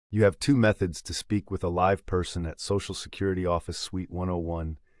You have two methods to speak with a live person at Social Security Office Suite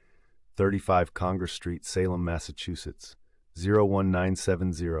 101, 35 Congress Street, Salem, Massachusetts,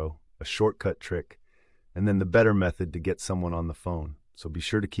 01970, a shortcut trick, and then the better method to get someone on the phone. So be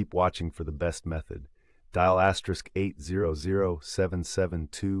sure to keep watching for the best method. Dial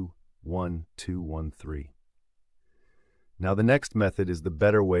 *800-772-1213. Now the next method is the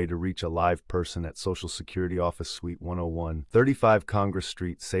better way to reach a live person at Social Security Office Suite 101, 35 Congress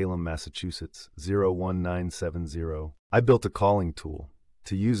Street, Salem, Massachusetts, 01970. I built a calling tool.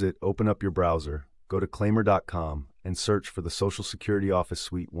 To use it, open up your browser, go to claimer.com, and search for the Social Security Office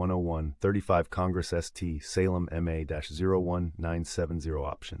Suite 101, 35 Congress St. Salem MA-01970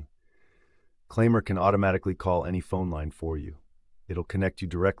 option. Claimer can automatically call any phone line for you. It'll connect you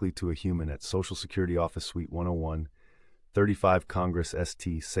directly to a human at Social Security Office Suite 101, 35 Congress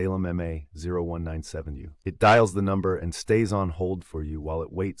St. Salem MA-01970. It dials the number and stays on hold for you while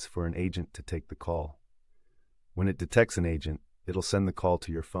it waits for an agent to take the call. When it detects an agent, it'll send the call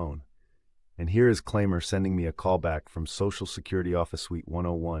to your phone. And here is Claimer sending me a call back from Social Security Office Suite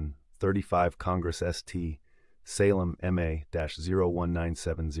 101, 35 Congress St. Salem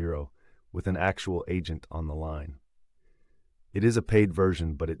MA-01970 with an actual agent on the line. It is a paid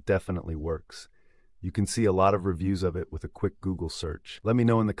version, but it definitely works. You can see a lot of reviews of it with a quick Google search. Let me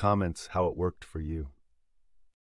know in the comments how it worked for you.